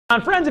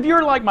Friends, if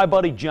you're like my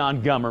buddy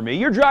John Gum or me,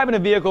 you're driving a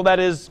vehicle that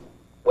is,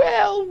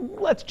 well,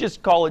 let's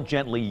just call it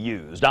gently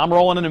used. I'm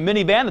rolling in a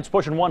minivan that's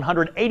pushing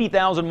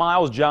 180,000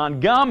 miles. John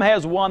Gum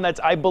has one that's,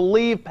 I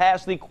believe,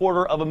 past the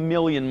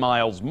 250,000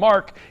 miles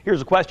mark.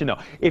 Here's a question, though.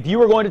 If you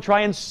were going to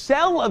try and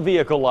sell a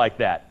vehicle like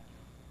that,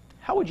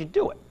 how would you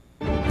do it?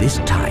 This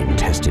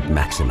time-tested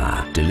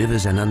Maxima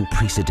delivers an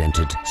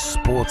unprecedented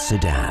sports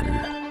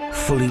sedan,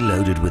 fully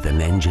loaded with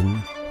an engine,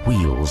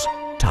 wheels,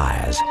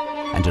 tires,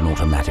 and an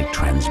automatic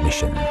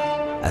transmission.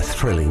 A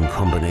thrilling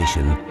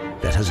combination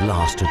that has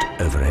lasted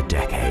over a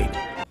decade.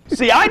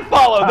 See, I'd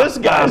follow this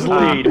guy's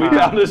lead. We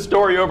found this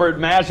story over at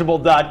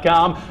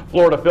Mashable.com.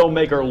 Florida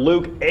filmmaker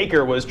Luke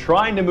Aker was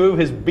trying to move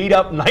his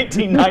beat-up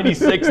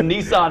 1996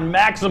 Nissan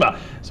Maxima.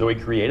 So he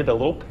created a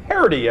little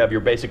parody of your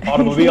basic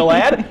automobile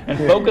ad and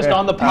focused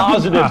on the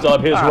positives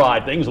of his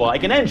ride, things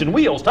like an engine,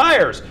 wheels,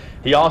 tires.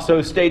 He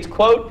also states,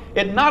 quote,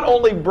 "It not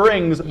only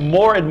brings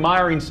more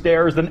admiring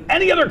stares than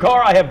any other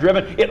car I have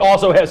driven, it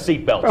also has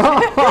seatbelts."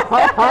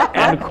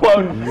 And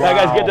quote, wow. Now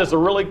guys, get this, a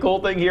really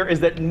cool thing here is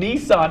that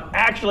Nissan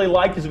actually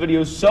liked this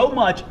video so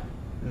much,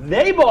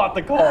 they bought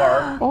the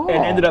car and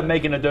ended up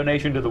making a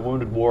donation to the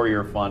Wounded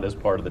Warrior Fund as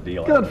part of the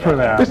deal. Good for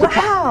that.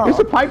 Wow. It's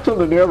a pipe to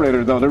the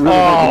narrator, though. That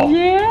really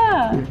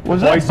Yeah.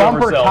 Was that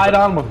bumper tied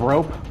on with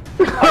rope?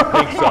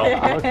 I think so.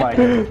 Looks like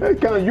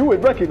it. kind of, you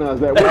would recognize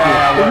that,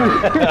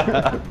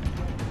 wouldn't you?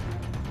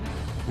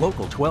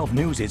 Local 12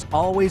 News is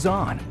always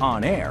on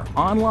air,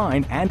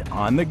 online, and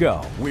on the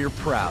go. We're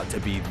proud to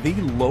be the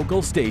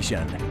local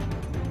station.